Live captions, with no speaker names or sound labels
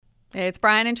It's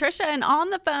Brian and Tricia, and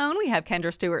on the phone we have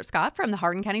Kendra Stewart Scott from the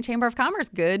Hardin County Chamber of Commerce.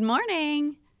 Good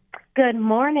morning. Good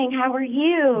morning. How are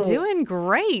you? Doing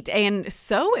great, and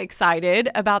so excited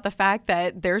about the fact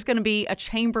that there's going to be a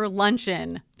chamber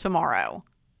luncheon tomorrow.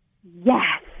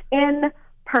 Yes, in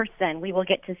person. We will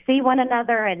get to see one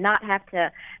another and not have to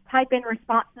type in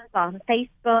responses on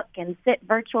Facebook and sit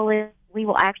virtually. We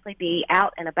will actually be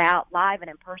out and about, live and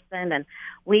in person, and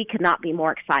we could not be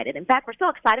more excited. In fact, we're so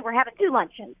excited we're having 2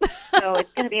 luncheons, so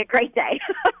it's going to be a great day.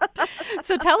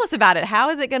 So tell us about it. How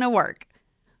is it going to work?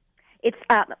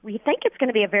 We think it's going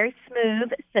to be a very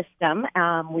smooth system.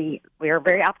 We are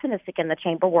very optimistic in the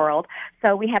chamber world.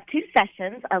 So we have 2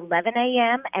 sessions, 11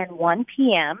 a.m. and 1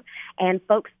 p.m., and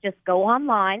folks just go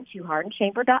online to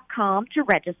hardinchamber.com to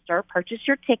register, purchase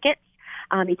your tickets.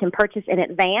 You can purchase in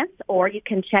advance, or you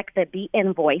can check the Be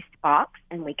Invoiced box,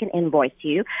 and we can invoice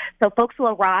you. So folks will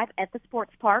arrive at the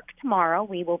sports park tomorrow.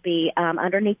 We will be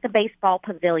underneath the baseball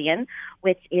pavilion,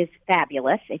 which is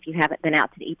fabulous if you haven't been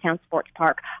out to the E-Town Sports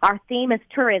Park. Our theme is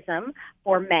tourism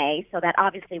for May, so that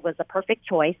obviously was a perfect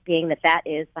choice, being that that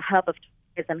is the hub of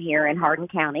tourism here in Hardin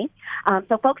County.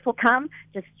 So folks will come,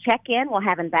 just check in. We'll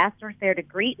have ambassadors there to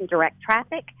greet and direct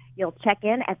traffic. You'll check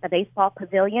in at the baseball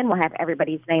pavilion. We'll have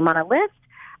everybody's name on a list.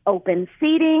 Open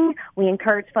seating. We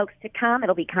encourage folks to come.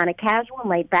 It'll be kind of casual and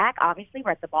laid back. Obviously,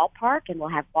 we're at the ballpark, and we'll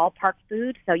have ballpark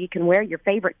food, so you can wear your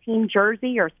favorite team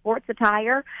jersey or sports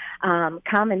attire.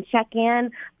 Come and check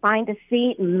in, find a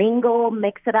seat, mingle,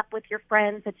 mix it up with your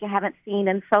friends that you haven't seen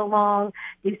in so long,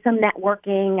 do some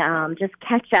networking, just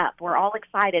catch up. We're all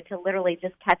excited to literally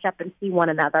just catch up and see one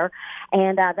another.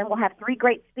 And then we'll have 3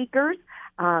 great speakers.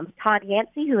 Todd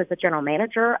Yancey, who is the general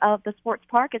manager of the sports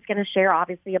park, is going to share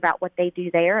obviously about what they do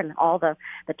there and all the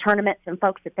tournaments and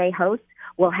folks that they host.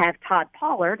 We'll have Todd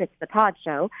Pollard. It's the Todd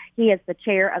Show. He is the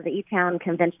chair of the E-Town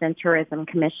Convention and Tourism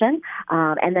Commission.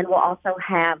 And then we'll also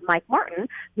have Mike Martin,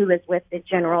 who is with the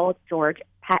General George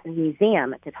Patton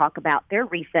Museum, to talk about their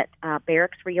recent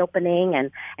barracks reopening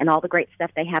and all the great stuff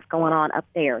they have going on up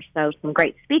there. So some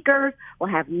great speakers.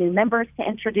 We'll have new members to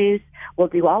introduce. We'll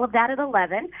do all of that at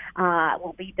 11.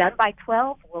 We'll be done by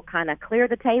 12. We'll kind of clear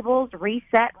the tables,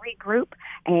 reset, regroup,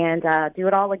 and do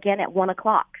it all again at 1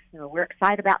 o'clock. So we're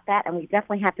excited about that, and we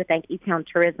definitely have to thank E-Town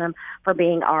Tourism for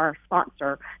being our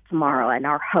sponsor tomorrow and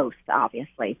our host,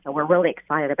 obviously. So we're really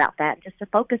excited about that, just to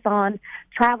focus on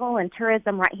travel and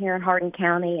tourism right here in Hardin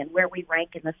County and where we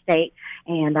rank in the state,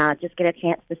 and just get a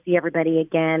chance to see everybody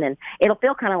again. And it'll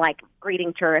feel kind of like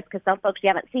greeting tourists, because some folks you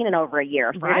haven't seen in over a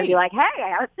year. So Right. you're going to be like, hey, I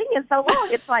haven't seen you in so long.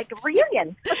 It's like a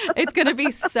reunion. It's going to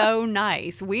be so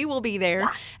nice. We will be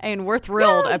there, and we're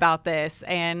thrilled about this.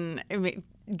 And I mean,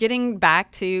 getting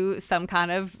back to some kind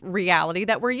of reality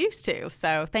that we're used to.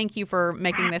 So thank you for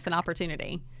making this an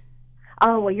opportunity.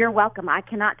 Oh, well, you're welcome. I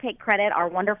cannot take credit. Our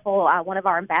wonderful, one of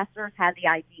our ambassadors had the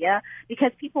idea,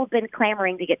 because people have been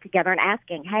clamoring to get together and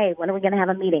asking, hey, when are we going to have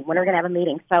a meeting? When are we going to have a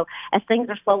meeting? So as things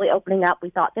are slowly opening up,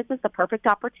 we thought this is the perfect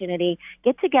opportunity.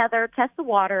 Get together, test the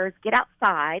waters, get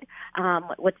outside,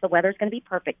 which the weather's going to be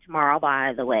perfect tomorrow,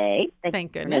 by the way.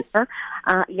 Thank goodness.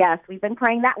 Yes, we've been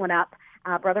praying that one up.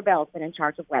 Brother Bell's been in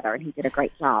charge of weather, and he did a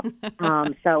great job.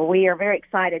 So we are very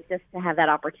excited just to have that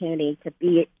opportunity to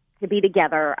be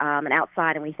together and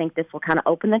outside, and we think this will kind of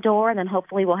open the door, and then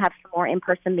hopefully we'll have some more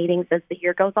in-person meetings as the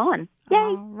year goes on. Yay!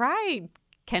 All right.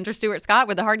 Kendra Stewart Scott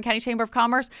with the Hardin County Chamber of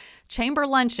Commerce Chamber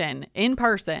Luncheon in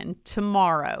person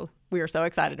tomorrow. We are so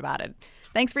excited about it.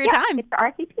 Thanks for your time. It's the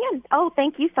RCPN. Oh,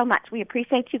 thank you so much. We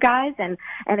appreciate you guys. And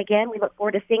again, we look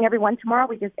forward to seeing everyone tomorrow.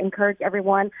 We just encourage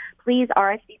everyone, please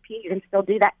RSVP. You can still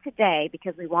do that today,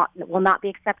 because we'll not be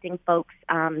accepting folks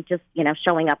just,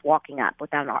 showing up, walking up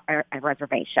without a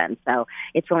reservation. So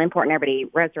it's really important everybody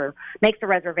makes a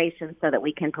reservation so that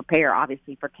we can prepare,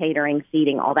 obviously, for catering,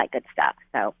 seating, all that good stuff.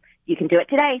 So you can do it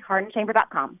today,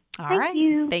 hardinchamber.com. All Thank right.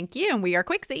 you. Thank you. And we are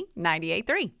Quixie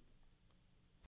 98.3.